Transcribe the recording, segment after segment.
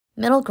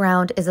Middle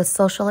ground is a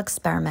social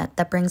experiment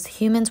that brings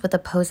humans with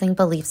opposing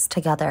beliefs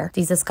together.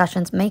 These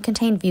discussions may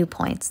contain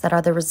viewpoints that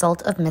are the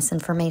result of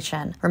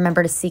misinformation.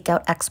 Remember to seek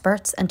out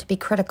experts and to be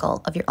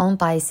critical of your own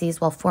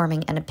biases while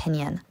forming an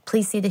opinion.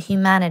 Please see the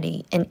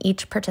humanity in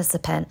each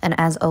participant, and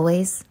as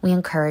always, we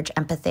encourage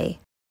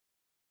empathy.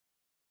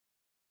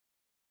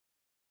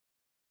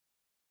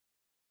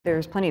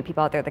 There's plenty of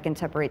people out there that can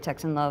separate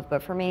sex and love,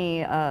 but for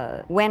me,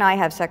 when I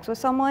have sex with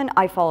someone,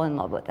 I fall in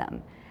love with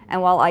them.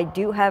 And while I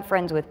do have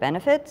friends with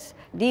benefits,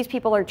 these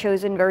people are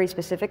chosen very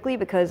specifically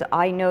because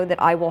I know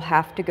that I will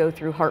have to go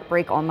through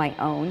heartbreak on my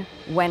own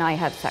when I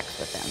have sex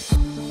with them.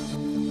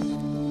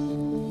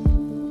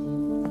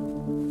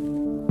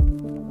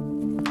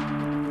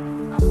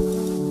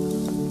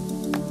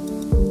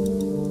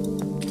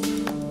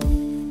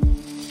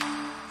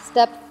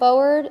 Step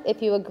forward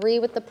if you agree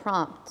with the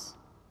prompt.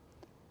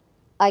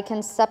 I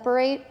can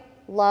separate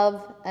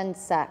love and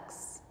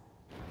sex.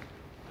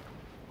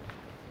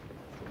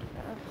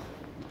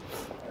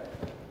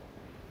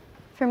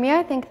 For me,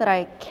 I think that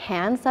I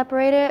can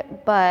separate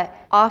it, but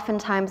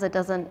oftentimes it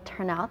doesn't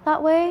turn out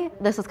that way.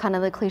 This is kind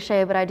of the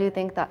cliche, but I do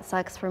think that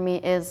sex for me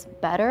is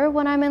better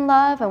when I'm in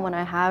love and when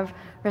I have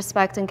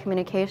respect and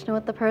communication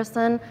with the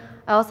person.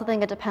 I also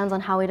think it depends on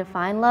how we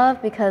define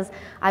love, because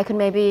I could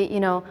maybe,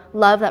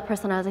 love that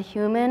person as a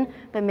human,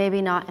 but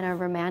maybe not in a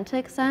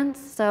romantic sense.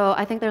 So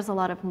I think there's a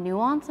lot of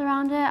nuance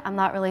around it. I'm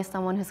not really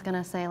someone who's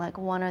gonna say like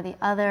one or the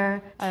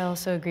other. I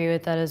also agree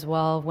with that as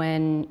well.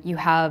 When you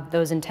have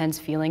those intense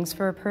feelings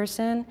for a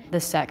person,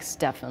 the sex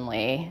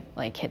definitely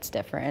hits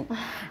different.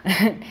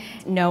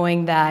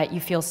 Knowing that you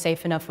feel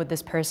safe enough with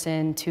this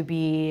person to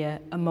be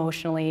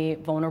emotionally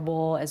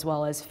vulnerable as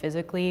well as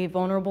physically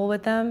vulnerable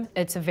with them,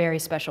 it's a very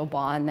special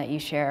bond that you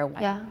share.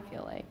 Yeah. I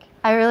feel like.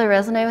 I really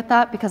resonate with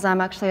that because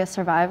I'm actually a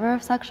survivor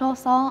of sexual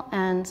assault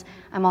and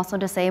I'm also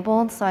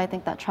disabled, so I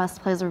think that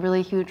trust plays a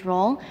really huge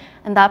role,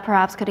 and that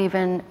perhaps could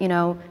even,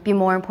 be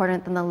more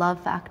important than the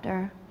love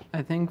factor.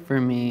 I think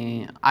for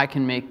me, I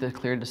can make the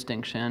clear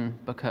distinction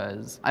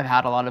because I've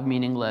had a lot of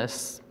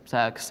meaningless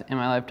sex in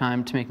my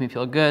lifetime to make me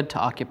feel good, to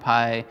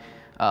occupy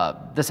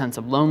the sense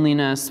of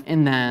loneliness,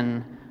 and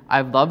then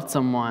I've loved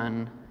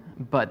someone,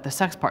 but the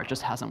sex part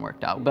just hasn't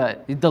worked out,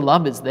 but the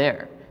love is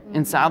there.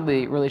 And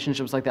sadly,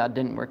 relationships like that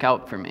didn't work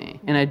out for me.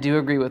 And I do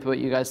agree with what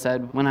you guys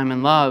said. When I'm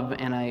in love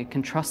and I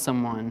can trust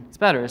someone, it's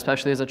better,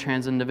 especially as a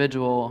trans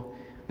individual.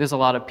 There's a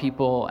lot of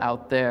people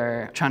out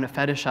there trying to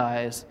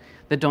fetishize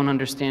that don't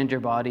understand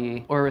your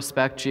body or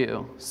respect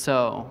you.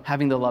 So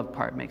having the love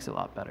part makes it a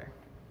lot better.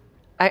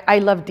 I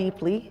love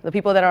deeply. The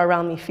people that are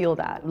around me feel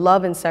that.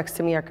 Love and sex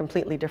to me are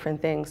completely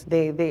different things.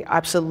 They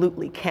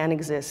absolutely can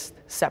exist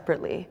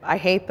separately. I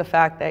hate the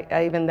fact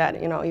that even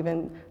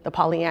the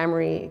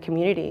polyamory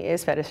community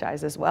is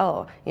fetishized as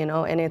well,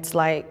 and it's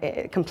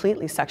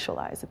completely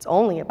sexualized. It's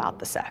only about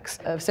the sex.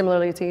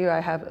 Similarly to you, I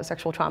have a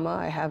sexual trauma.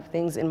 I have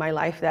things in my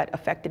life that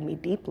affected me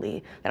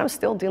deeply that I'm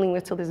still dealing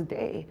with till this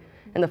day.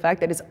 And the fact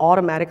that it's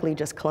automatically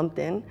just clumped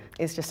in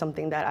is just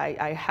something that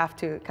I have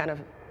to kind of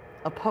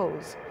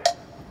oppose.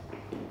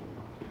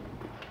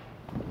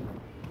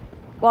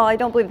 While I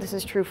don't believe this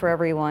is true for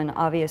everyone,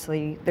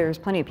 obviously, there's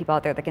plenty of people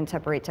out there that can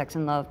separate sex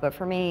and love, but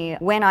for me,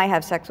 when I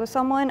have sex with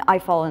someone, I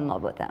fall in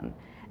love with them.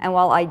 And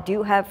while I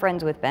do have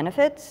friends with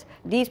benefits,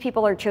 these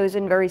people are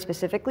chosen very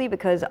specifically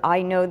because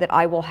I know that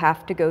I will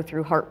have to go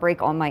through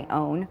heartbreak on my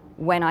own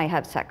when I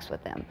have sex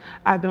with them.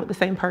 I've been with the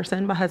same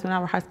person. My husband and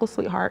I were high school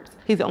sweethearts.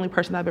 He's the only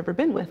person I've ever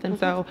been with. And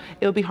so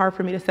it would be hard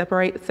for me to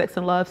separate sex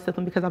and love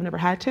simply because I've never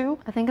had to.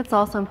 I think it's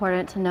also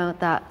important to note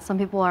that some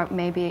people are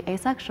maybe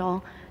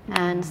asexual.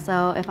 And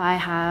so if I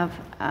have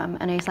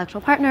an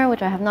asexual partner,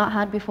 which I have not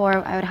had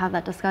before, I would have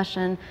that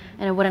discussion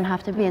and it wouldn't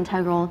have to be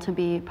integral to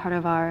be part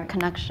of our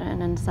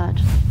connection and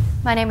such.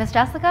 My name is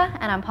Jessica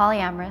and I'm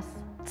polyamorous.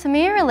 To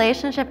me,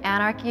 relationship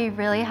anarchy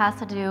really has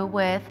to do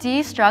with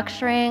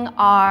destructuring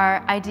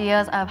our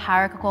ideas of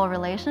hierarchical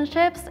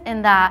relationships,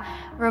 in that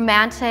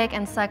romantic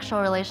and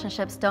sexual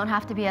relationships don't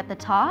have to be at the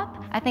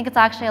top. I think it's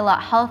actually a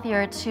lot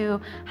healthier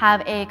to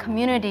have a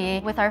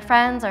community with our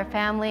friends, our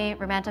family,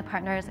 romantic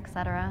partners,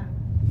 etc.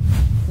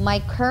 My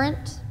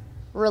current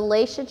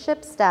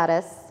relationship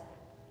status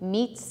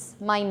meets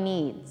my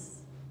needs.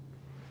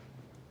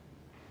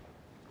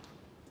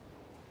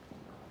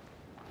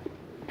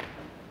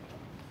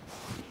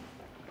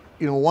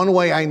 One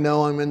way I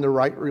know I'm in the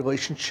right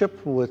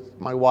relationship with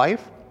my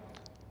wife,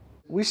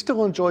 we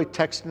still enjoy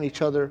texting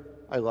each other,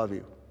 I love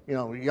you.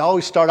 You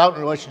always start out in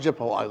a relationship,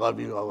 oh, I love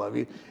you, I love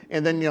you.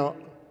 And then,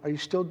 are you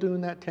still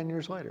doing that 10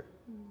 years later?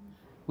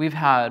 We've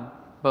had,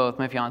 both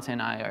my fiance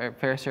and I, our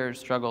fair share of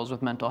struggles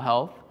with mental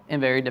health in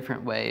very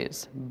different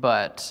ways,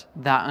 but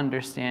that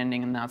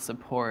understanding and that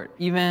support,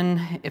 even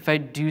if I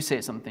do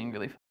say something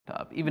really fucked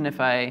up, even if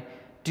I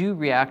do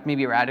react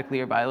maybe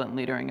erratically or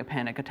violently during a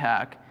panic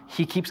attack,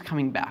 he keeps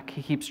coming back,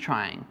 he keeps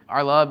trying.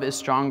 Our love is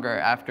stronger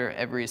after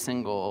every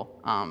single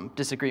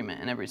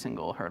disagreement and every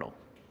single hurdle.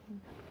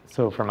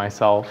 So for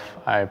myself,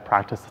 I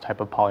practice the type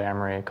of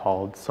polyamory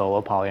called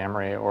solo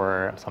polyamory,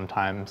 or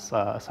sometimes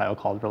a style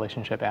called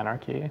relationship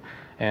anarchy.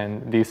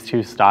 And these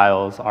two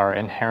styles are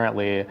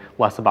inherently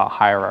less about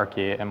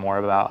hierarchy and more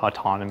about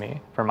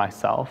autonomy for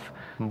myself.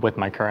 With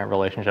my current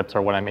relationships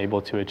or what I'm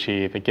able to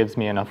achieve, it gives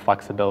me enough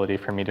flexibility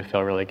for me to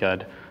feel really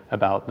good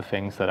about the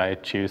things that I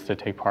choose to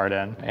take part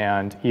in.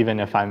 And even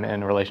if I'm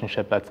in a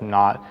relationship that's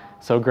not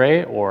so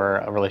great or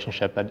a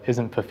relationship that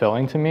isn't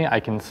fulfilling to me, I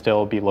can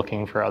still be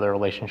looking for other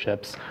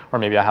relationships, or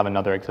maybe I have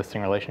another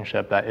existing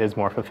relationship that is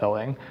more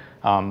fulfilling,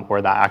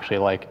 or that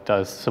actually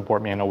does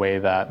support me in a way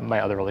that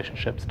my other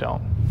relationships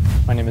don't.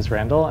 My name is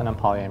Randall and I'm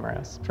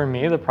polyamorous. For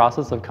me, the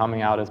process of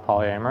coming out as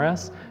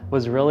polyamorous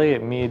was really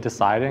me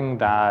deciding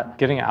that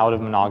getting out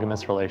of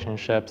monogamous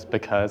relationships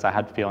because I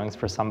had feelings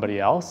for somebody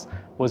else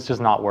was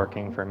just not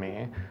working for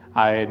me.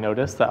 I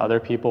noticed that other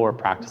people were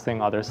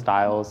practicing other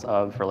styles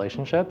of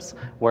relationships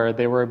where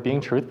they were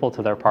being truthful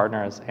to their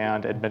partners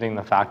and admitting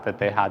the fact that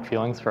they had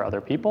feelings for other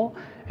people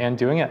and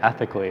doing it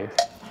ethically.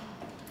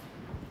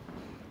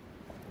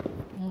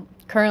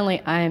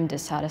 Currently, I'm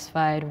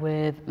dissatisfied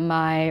with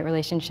my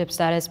relationship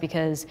status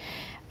because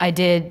I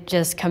did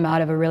just come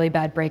out of a really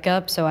bad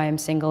breakup, so I am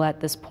single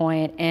at this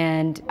point,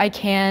 and I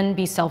can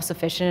be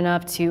self-sufficient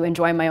enough to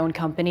enjoy my own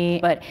company,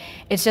 but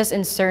it's just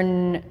in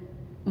certain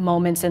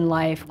moments in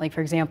life, like for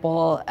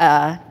example,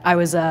 I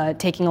was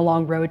taking a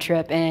long road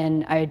trip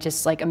and I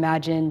just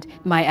imagined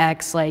my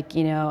ex,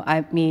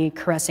 me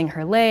caressing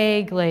her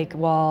leg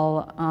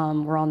while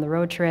we're on the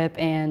road trip,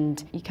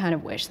 and you kind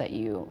of wish that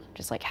you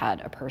just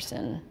had a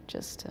person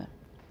just to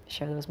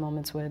share those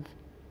moments with.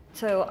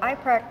 So I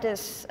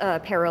practice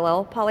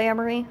parallel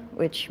polyamory,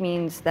 which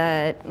means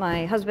that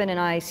my husband and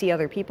I see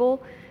other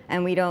people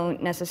and we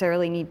don't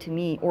necessarily need to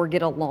meet or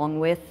get along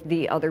with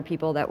the other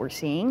people that we're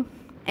seeing.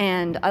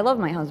 And I love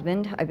my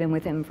husband. I've been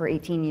with him for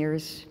 18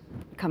 years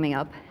coming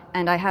up,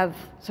 and I have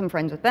some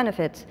friends with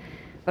benefits,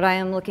 but I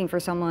am looking for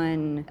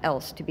someone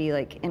else to be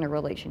in a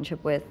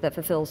relationship with that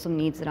fulfills some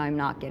needs that I'm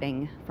not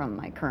getting from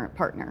my current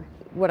partner.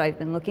 What I've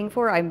been looking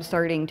for, I'm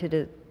starting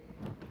to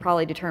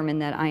probably determine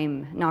that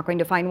I'm not going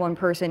to find one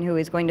person who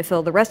is going to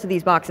fill the rest of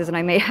these boxes, and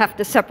I may have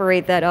to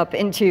separate that up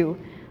into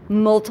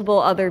multiple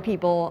other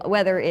people,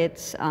 whether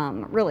it's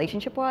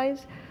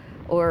relationship-wise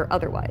or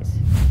otherwise.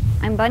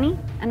 I'm Bunny,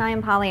 and I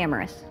am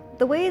polyamorous.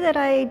 The way that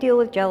I deal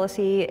with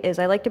jealousy is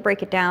I like to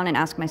break it down and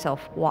ask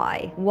myself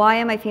why. Why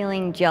am I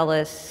feeling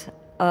jealous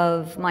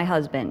of my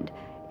husband?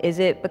 Is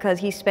it because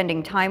he's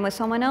spending time with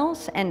someone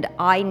else and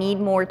I need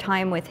more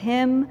time with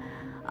him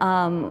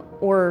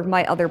or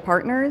my other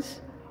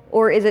partners?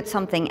 Or is it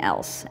something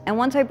else? And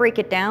once I break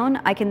it down,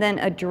 I can then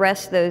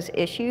address those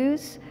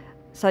issues,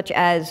 such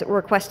as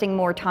requesting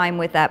more time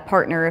with that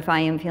partner if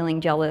I am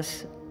feeling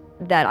jealous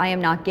that I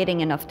am not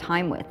getting enough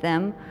time with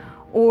them.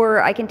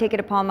 Or I can take it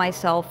upon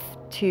myself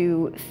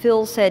to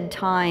fill said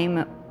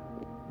time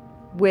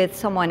with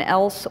someone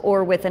else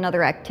or with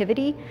another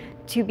activity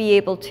to be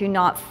able to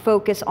not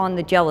focus on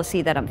the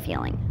jealousy that I'm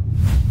feeling.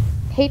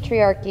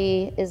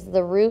 Patriarchy is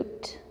the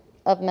root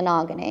of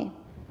monogamy.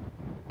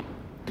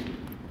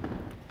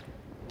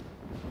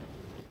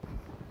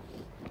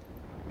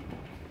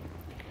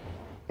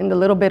 In the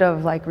little bit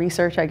of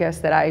research, I guess,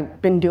 that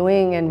I've been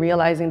doing and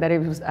realizing that it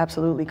was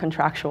absolutely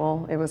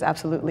contractual. It was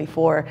absolutely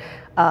for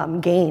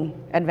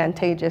gain,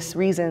 advantageous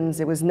reasons.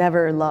 It was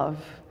never love.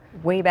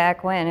 Way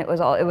back when, it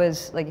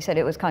was like you said,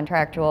 it was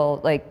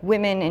contractual.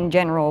 Women in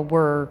general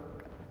were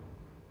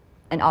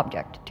an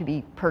object to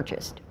be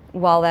purchased.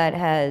 While that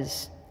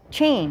has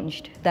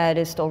changed, that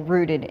is still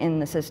rooted in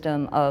the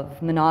system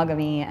of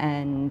monogamy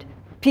and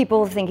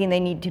people thinking they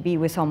need to be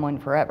with someone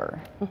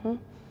forever. Mm-hmm.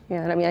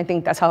 Yeah, and I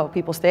think that's how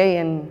people stay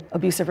in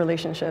abusive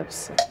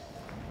relationships.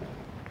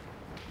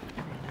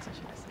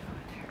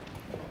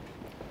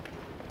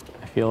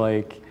 I feel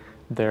like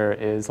there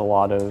is a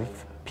lot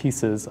of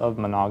pieces of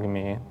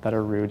monogamy that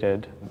are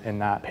rooted in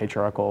that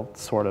patriarchal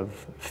sort of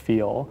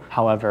feel.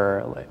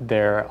 However,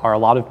 there are a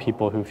lot of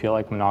people who feel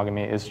like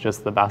monogamy is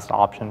just the best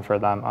option for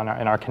them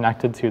and are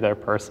connected to their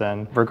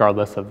person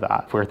regardless of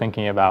that. If we're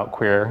thinking about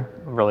queer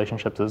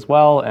relationships as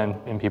well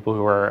and people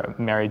who are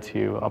married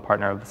to a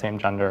partner of the same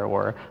gender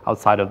or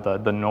outside of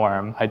the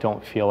norm, I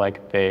don't feel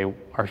like they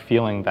are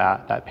feeling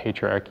that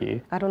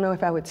patriarchy. I don't know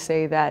if I would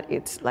say that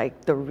it's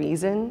the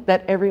reason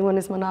that everyone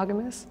is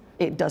monogamous.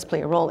 It does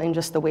play a role in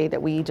just the way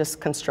that we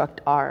just construct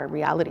our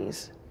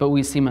realities. But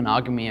we see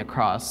monogamy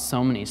across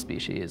so many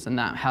species, and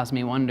that has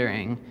me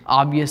wondering,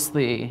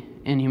 obviously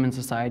in human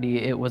society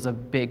it was a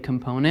big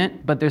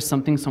component, but there's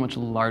something so much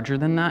larger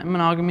than that in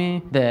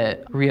monogamy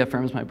that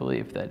reaffirms my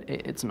belief that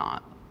it's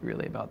not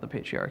really about the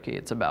patriarchy.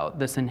 It's about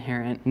this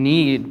inherent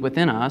need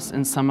within us,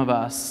 and some of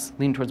us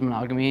lean towards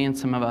monogamy and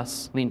some of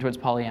us lean towards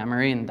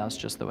polyamory, and that's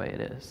just the way it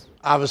is.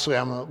 Obviously,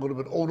 I'm a little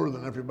bit older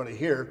than everybody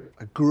here.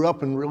 I grew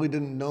up and really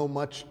didn't know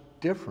much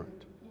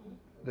different.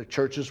 The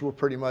churches were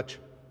pretty much,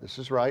 this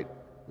is right,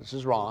 this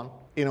is wrong.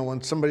 When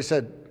somebody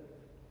said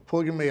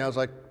polygamy, I was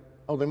like,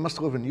 oh, they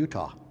must live in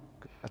Utah.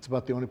 That's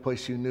about the only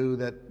place you knew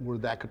where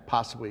that could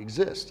possibly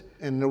exist.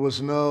 And there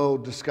was no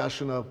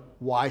discussion of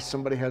why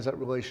somebody has that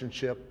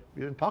relationship.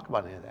 You didn't talk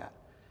about any of that.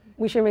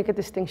 We should make a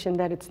distinction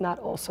that it's not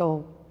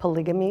also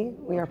polygamy.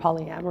 We are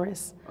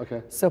polyamorous.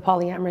 Okay. So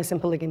polyamorous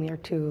and polygamy are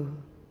two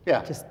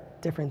just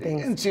different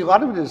things. And see, a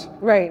lot of it is...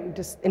 Right,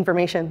 just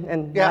information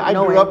and not I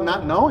knowing. grew up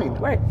not knowing.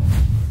 Right.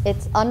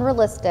 It's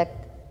unrealistic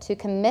to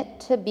commit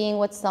to being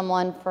with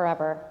someone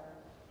forever.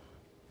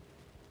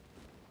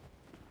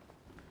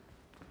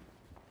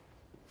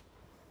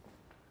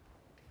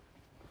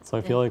 So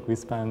I feel like we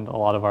spend a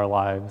lot of our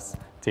lives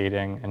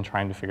dating and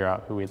trying to figure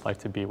out who we'd like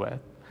to be with,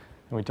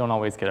 and we don't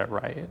always get it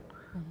right.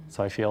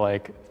 So I feel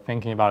like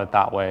thinking about it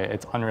that way,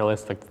 it's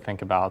unrealistic to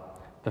think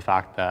about the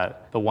fact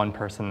that the one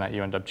person that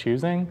you end up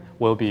choosing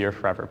will be your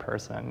forever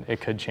person.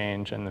 It could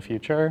change in the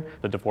future.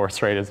 The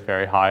divorce rate is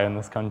very high in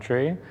this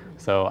country,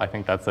 so I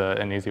think that's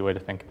an easy way to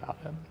think about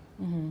it.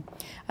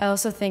 I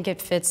also think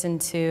it fits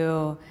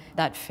into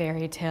that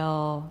fairy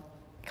tale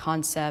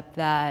concept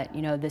that,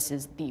 you know, this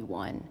is the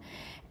one.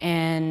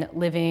 And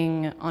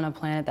living on a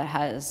planet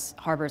that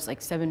harbors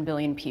like 7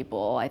 billion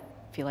people, I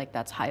feel like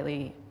that's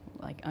highly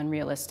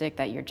unrealistic,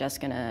 that you're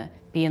just gonna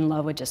be in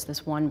love with just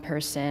this one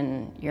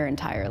person your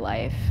entire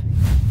life.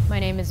 My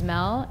name is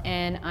Mel,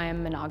 and I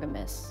am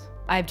monogamous.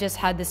 I've just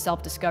had this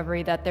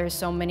self-discovery that there's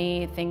so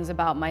many things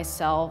about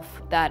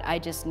myself that I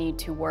just need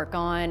to work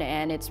on,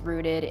 and it's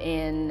rooted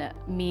in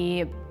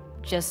me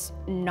just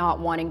not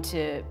wanting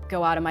to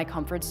go out of my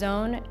comfort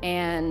zone,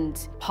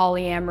 and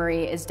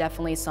polyamory is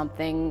definitely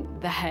something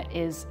that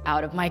is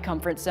out of my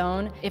comfort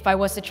zone. If I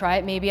was to try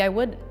it, maybe I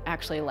would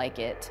actually like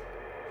it.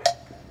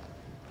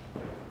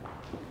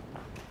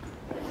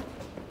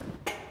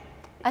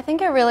 I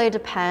think it really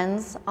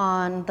depends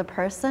on the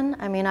person.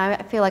 I mean,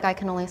 I feel like I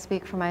can only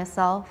speak for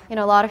myself. You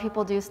know, a lot of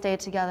people do stay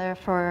together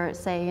for,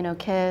 say, you know,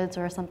 kids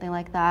or something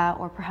like that,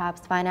 or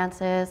perhaps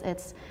finances.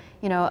 It's,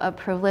 you know, a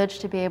privilege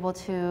to be able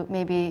to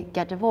maybe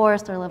get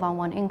divorced or live on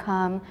one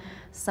income.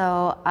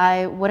 So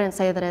I wouldn't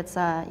say that it's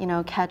a, you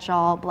know,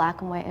 catch-all black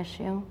and white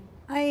issue.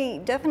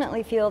 I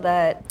definitely feel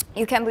that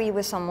you can be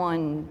with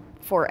someone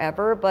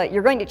forever, but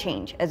you're going to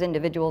change as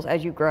individuals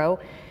as you grow.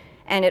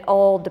 And it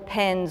all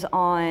depends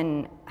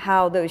on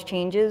how those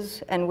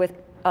changes and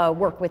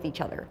work with each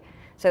other.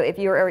 So if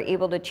you are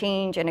able to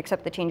change and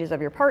accept the changes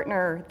of your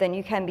partner, then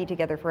you can be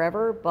together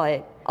forever,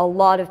 but a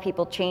lot of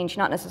people change,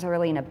 not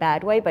necessarily in a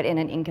bad way, but in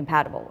an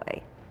incompatible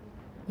way.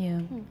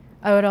 Yeah.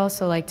 I would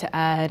also like to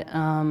add,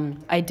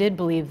 I did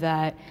believe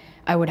that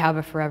I would have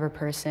a forever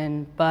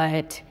person,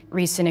 but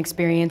recent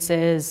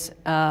experiences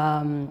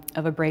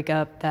of a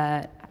breakup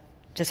that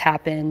just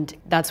happened,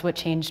 that's what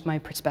changed my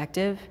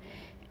perspective.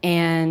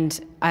 And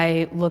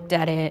I looked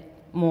at it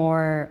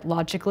more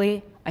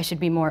logically. I should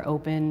be more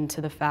open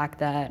to the fact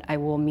that I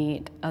will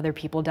meet other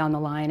people down the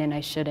line, and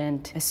I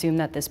shouldn't assume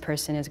that this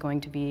person is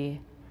going to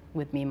be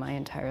with me my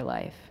entire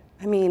life.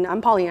 I mean,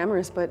 I'm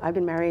polyamorous, but I've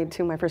been married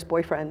to my first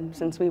boyfriend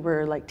since we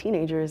were like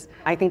teenagers.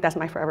 I think that's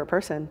my forever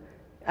person.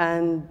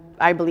 And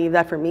I believe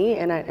that for me,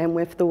 and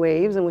with the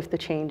waves and with the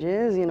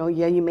changes, you know,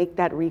 yeah, you make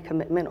that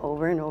recommitment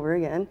over and over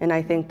again. And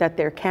I think that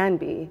there can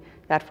be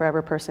that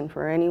forever person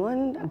for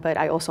anyone, but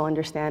I also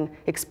understand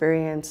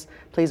experience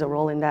plays a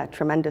role in that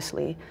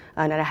tremendously,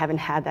 and I haven't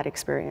had that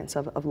experience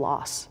of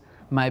loss.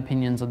 My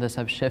opinions of this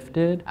have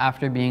shifted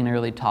after being in a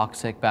really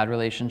toxic, bad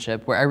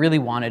relationship where I really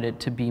wanted it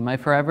to be my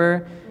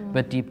forever,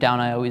 but deep down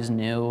I always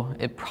knew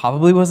it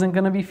probably wasn't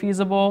gonna be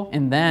feasible.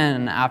 And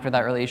then after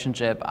that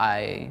relationship,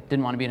 I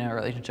didn't want to be in a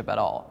relationship at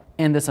all.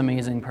 And this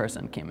amazing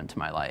person came into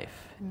my life,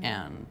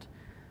 and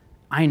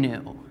I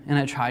knew, and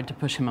I tried to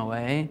push him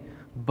away,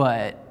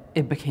 but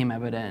it became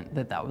evident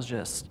that that was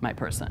just my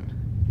person.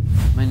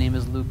 My name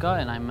is Luca,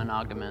 and I'm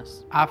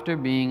monogamous. After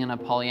being in a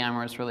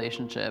polyamorous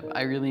relationship,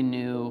 I really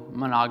knew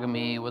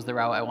monogamy was the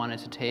route I wanted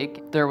to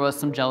take. There was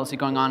some jealousy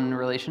going on in the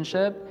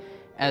relationship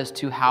as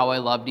to how I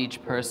loved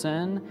each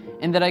person,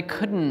 and that I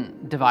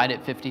couldn't divide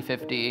it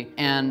 50-50,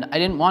 and I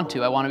didn't want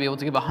to. I want to be able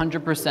to give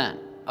 100%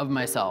 of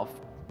myself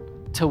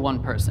to one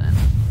person.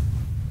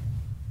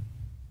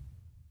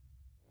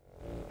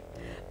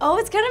 Oh,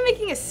 it's kind of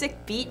making a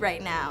sick beat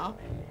right now.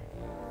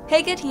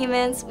 Hey good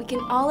humans, we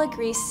can all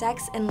agree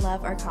sex and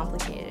love are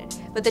complicated,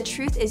 but the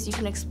truth is you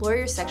can explore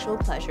your sexual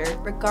pleasure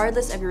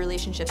regardless of your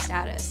relationship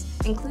status,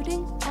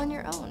 including on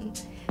your own.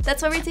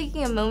 That's why we're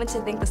taking a moment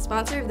to thank the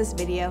sponsor of this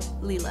video,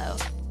 Lilo.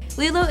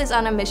 Lilo is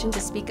on a mission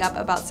to speak up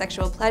about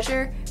sexual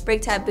pleasure,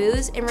 break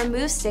taboos, and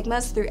remove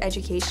stigmas through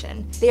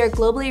education. They are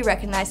globally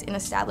recognized and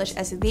established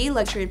as the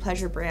luxury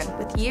pleasure brand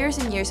with years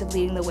and years of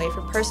leading the way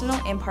for personal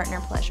and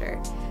partner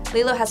pleasure.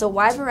 Lilo has a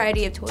wide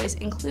variety of toys,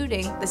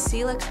 including the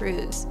Sela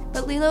Cruise.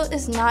 But Lilo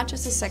is not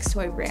just a sex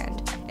toy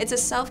brand. It's a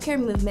self-care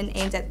movement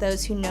aimed at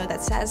those who know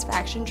that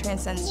satisfaction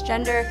transcends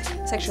gender,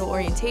 sexual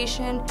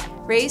orientation,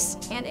 race,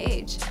 and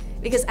age.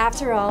 Because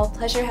after all,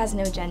 pleasure has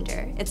no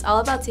gender. It's all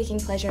about taking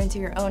pleasure into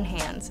your own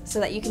hands so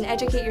that you can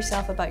educate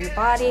yourself about your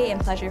body and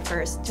pleasure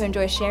first to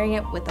enjoy sharing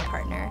it with a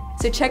partner.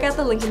 So check out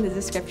the link in the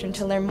description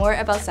to learn more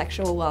about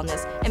sexual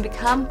wellness and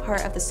become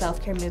part of the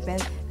self-care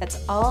movement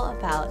that's all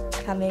about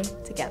coming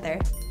together.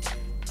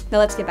 Now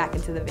let's get back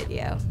into the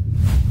video.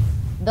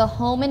 The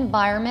home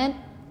environment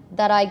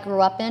that I grew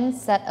up in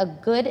set a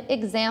good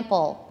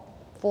example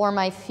for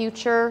my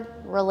future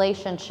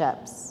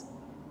relationships.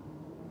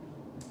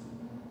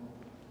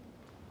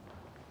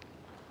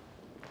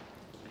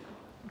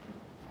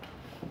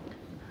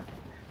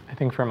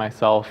 I think for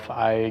myself,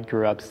 I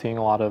grew up seeing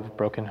a lot of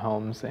broken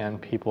homes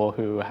and people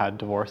who had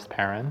divorced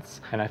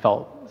parents, and I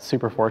felt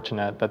super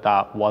fortunate that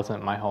that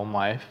wasn't my home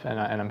life, and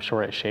I'm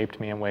sure it shaped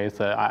me in ways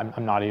that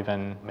I'm not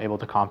even able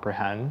to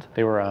comprehend.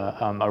 They were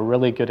a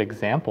really good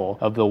example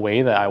of the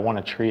way that I want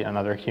to treat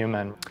another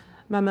human.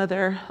 My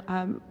mother,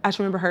 I just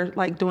remember her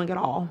like doing it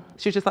all.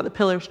 She was just like the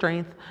pillar of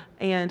strength,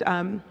 and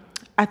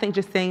I think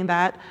just saying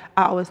that,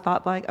 I always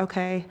thought like,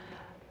 okay,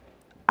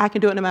 I can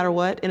do it no matter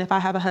what, and if I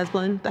have a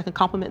husband that can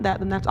complement that,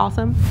 then that's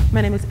awesome. My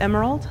name is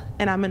Emerald,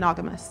 and I'm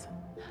monogamous.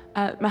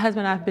 My husband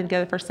and I have been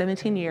together for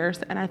 17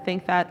 years, and I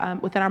think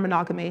that within our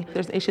monogamy,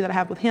 there's an issue that I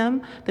have with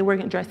him, then we're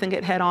addressing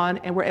it head on,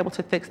 and we're able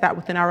to fix that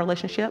within our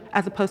relationship,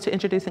 as opposed to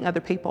introducing other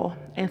people.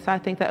 And so I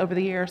think that over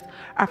the years,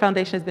 our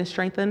foundation has been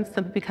strengthened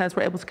simply because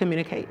we're able to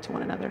communicate to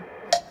one another.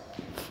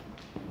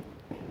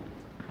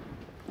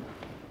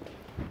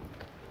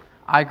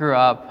 I grew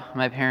up,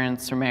 my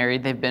parents are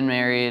married, they've been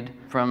married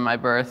from my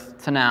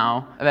birth to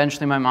now.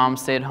 Eventually my mom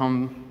stayed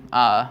home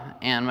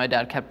and my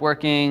dad kept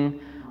working,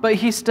 but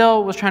he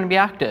still was trying to be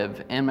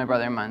active in my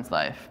brother and mine's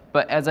life.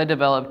 But as I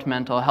developed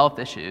mental health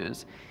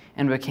issues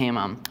and became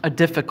a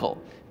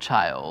difficult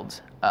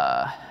child,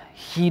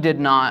 he did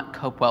not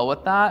cope well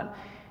with that,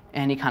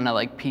 and he kind of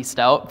like pieced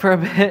out for a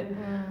bit.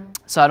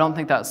 So I don't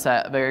think that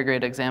set a very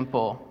great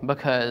example,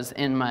 because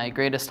in my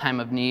greatest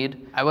time of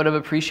need, I would have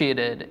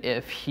appreciated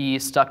if he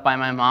stuck by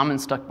my mom and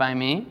stuck by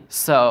me.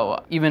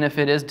 So even if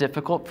it is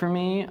difficult for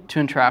me to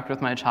interact with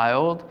my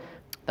child,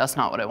 that's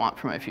not what I want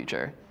for my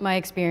future. My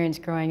experience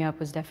growing up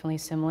was definitely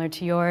similar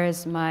to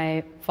yours.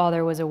 My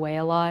father was away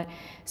a lot,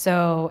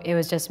 so it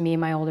was just me,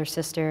 my older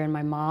sister, and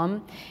my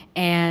mom.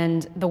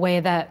 And the way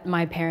that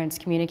my parents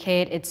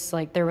communicate, it's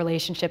like their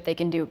relationship they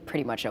can do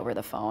pretty much over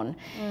the phone.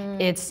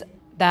 It's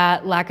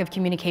that lack of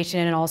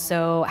communication, and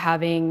also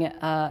having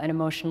an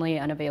emotionally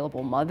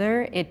unavailable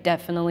mother, it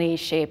definitely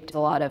shaped a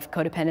lot of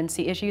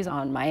codependency issues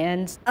on my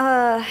end.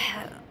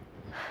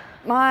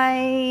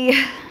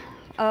 My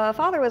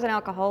father was an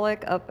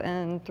alcoholic up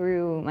and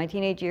through my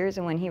teenage years,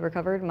 and when he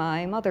recovered,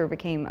 my mother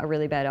became a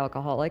really bad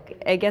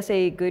alcoholic. I guess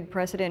a good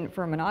precedent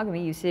for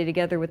monogamy, you stay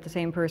together with the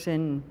same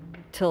person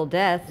till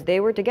death. They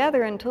were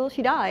together until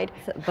she died,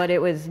 but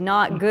it was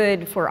not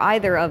good for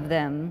either of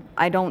them.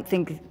 I don't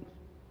think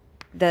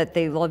that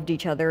they loved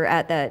each other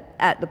at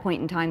the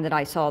point in time that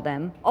I saw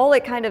them. All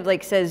it kind of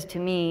like says to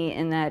me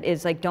in that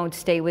is like, don't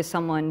stay with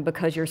someone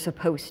because you're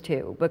supposed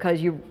to,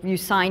 because you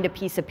signed a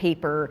piece of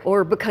paper,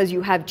 or because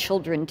you have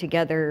children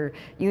together.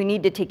 You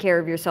need to take care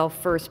of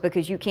yourself first,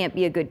 because you can't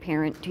be a good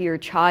parent to your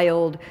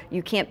child.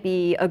 You can't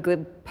be a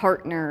good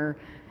partner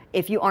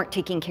if you aren't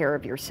taking care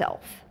of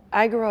yourself.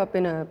 I grew up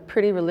in a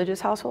pretty religious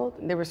household.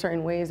 There were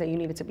certain ways that you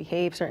needed to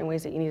behave, certain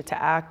ways that you needed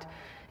to act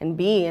and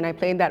be, and I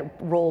played that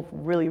role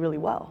really, really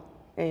well.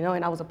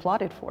 And I was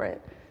applauded for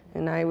it,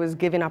 and I was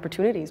given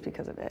opportunities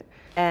because of it.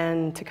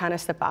 And to kind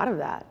of step out of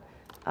that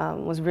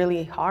was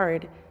really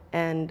hard,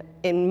 and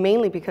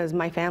mainly because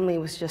my family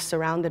was just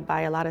surrounded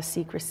by a lot of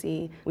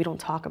secrecy. We don't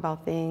talk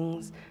about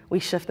things, we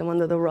shift them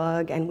under the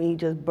rug, and we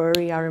just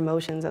bury our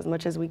emotions as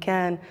much as we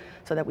can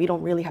so that we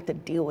don't really have to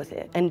deal with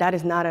it. And that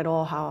is not at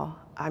all how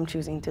I'm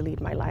choosing to lead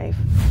my life.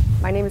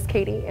 My name is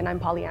Katie, and I'm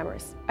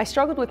polyamorous. I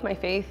struggled with my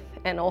faith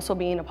and also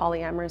being a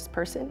polyamorous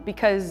person,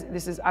 because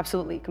this is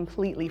absolutely,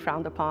 completely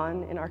frowned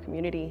upon in our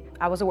community.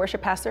 I was a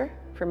worship pastor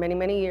for many,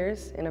 many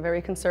years in a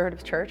very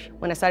conservative church.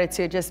 When I started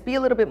to just be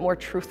a little bit more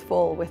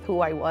truthful with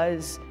who I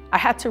was, I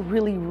had to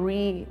really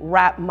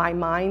re-wrap my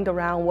mind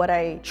around what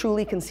I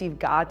truly conceived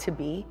God to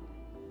be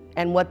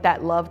and what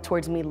that love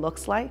towards me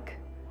looks like.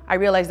 I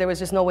realized there was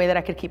just no way that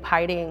I could keep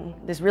hiding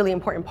this really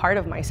important part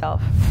of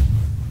myself.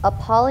 A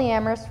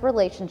polyamorous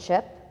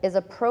relationship is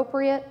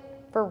appropriate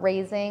for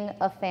raising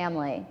a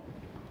family.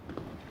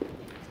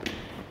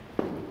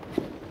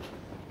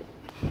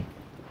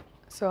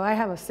 So I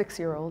have a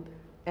 6-year-old,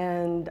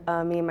 and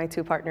me and my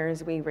 2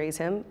 partners, we raise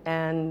him,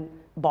 and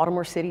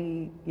Baltimore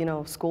City,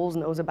 schools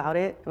knows about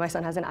it. My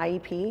son has an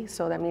IEP,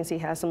 so that means he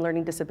has some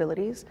learning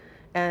disabilities,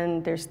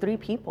 and there's 3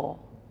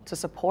 people to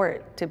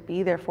support, to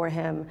be there for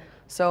him.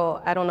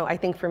 So I don't know, I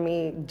think for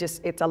me,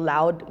 just it's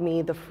allowed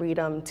me the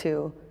freedom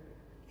to,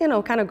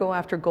 kind of go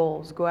after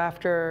goals, go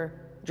after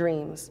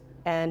dreams,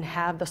 and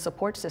have the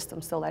support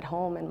system still at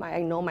home. And I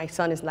know my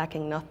son is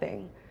lacking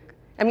nothing.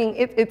 I mean,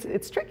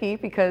 it's tricky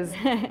because,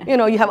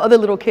 you have other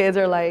little kids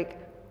are like,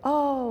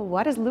 oh,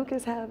 why does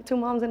Lucas have 2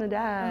 moms and a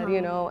dad,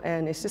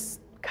 And it's just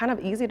kind of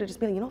easy to just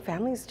be like,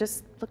 families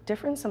just look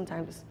different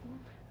sometimes.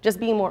 Just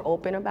being more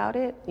open about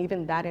it,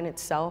 even that in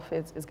itself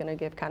is gonna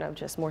give kind of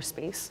just more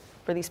space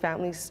for these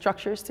family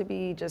structures to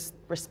be just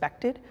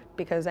respected,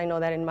 because I know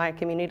that in my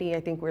community,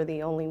 I think we're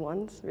the only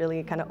ones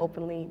really kind of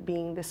openly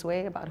being this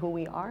way about who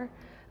we are.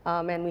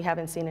 and we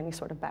haven't seen any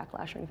sort of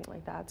backlash or anything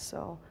like that.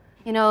 So.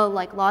 You know,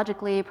 like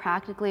logically,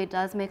 practically, it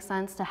does make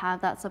sense to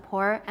have that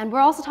support. And we're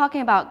also talking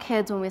about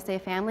kids when we say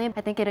family.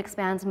 I think it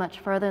expands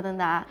much further than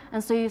that.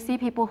 And so you see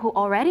people who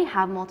already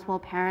have multiple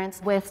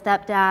parents with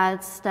stepdads,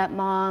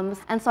 stepmoms.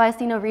 And so I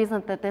see no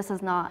reason that this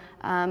is not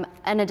an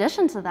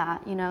addition to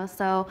that, you know.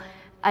 So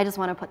I just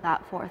want to put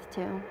that forth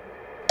too.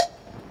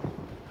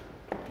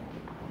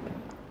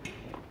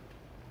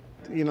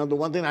 You know, the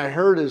one thing I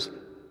heard is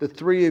the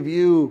three of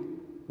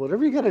you,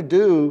 whatever you got to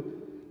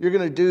do, you're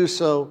going to do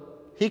so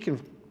he can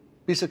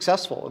be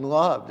successful and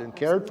loved and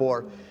cared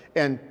for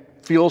and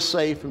feel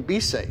safe and be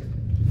safe.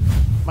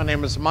 My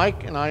name is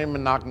Mike and I am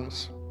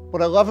monogamous.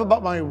 What I love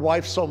about my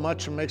wife so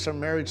much and makes our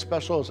marriage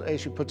special is A,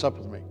 she puts up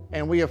with me.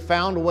 And we have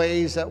found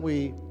ways that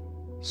we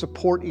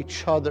support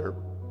each other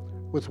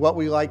with what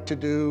we like to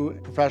do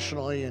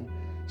professionally and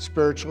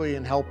spiritually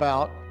and help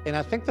out. And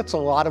I think that's a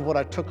lot of what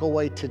I took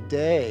away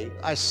today.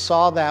 I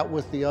saw that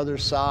with the other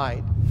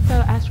side.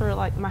 So as for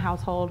like my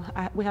household,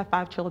 we have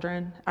 5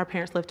 children. Our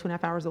parents live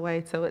 2.5 hours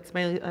away, so it's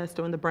mainly us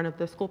doing the brunt of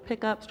the school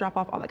pickups, drop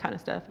off, all that kind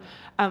of stuff.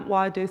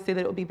 While I do see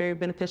that it would be very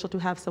beneficial to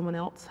have someone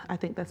else, I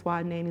think that's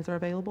why nannies are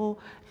available,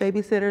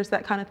 babysitters,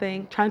 that kind of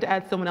thing. Trying to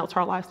add someone else to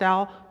our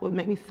lifestyle would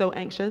make me so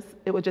anxious.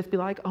 It would just be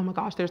like, oh my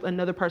gosh, there's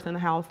another person in the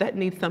house that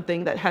needs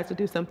something, that has to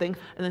do something,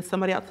 and then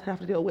somebody else have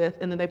to deal with,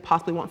 and then they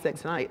possibly want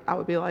sex tonight. I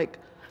would be like,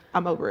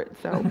 I'm over it.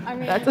 So I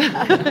mean, that's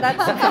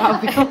how I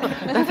feel.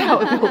 That's how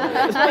it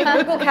feels. Like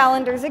Google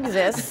calendars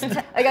exist.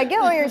 Like I get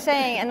what you're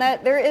saying, and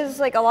that there is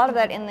like a lot of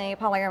that in the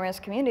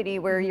polyamorous community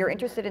where you're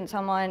interested in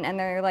someone and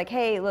they're like,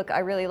 hey, look, I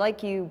really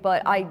like you,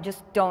 but I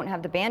just don't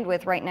have the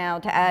bandwidth right now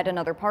to add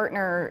another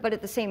partner. But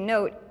at the same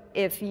note,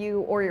 if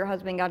you or your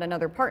husband got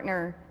another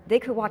partner, they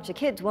could watch the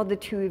kids while the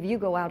two of you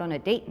go out on a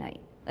date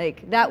night.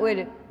 Like that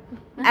would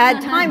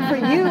add time for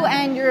you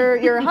and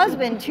your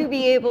husband to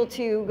be able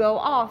to go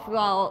off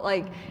while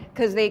like,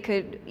 because they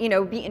could, you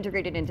know, be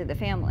integrated into the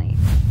family.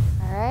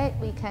 All right,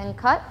 we can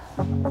cut.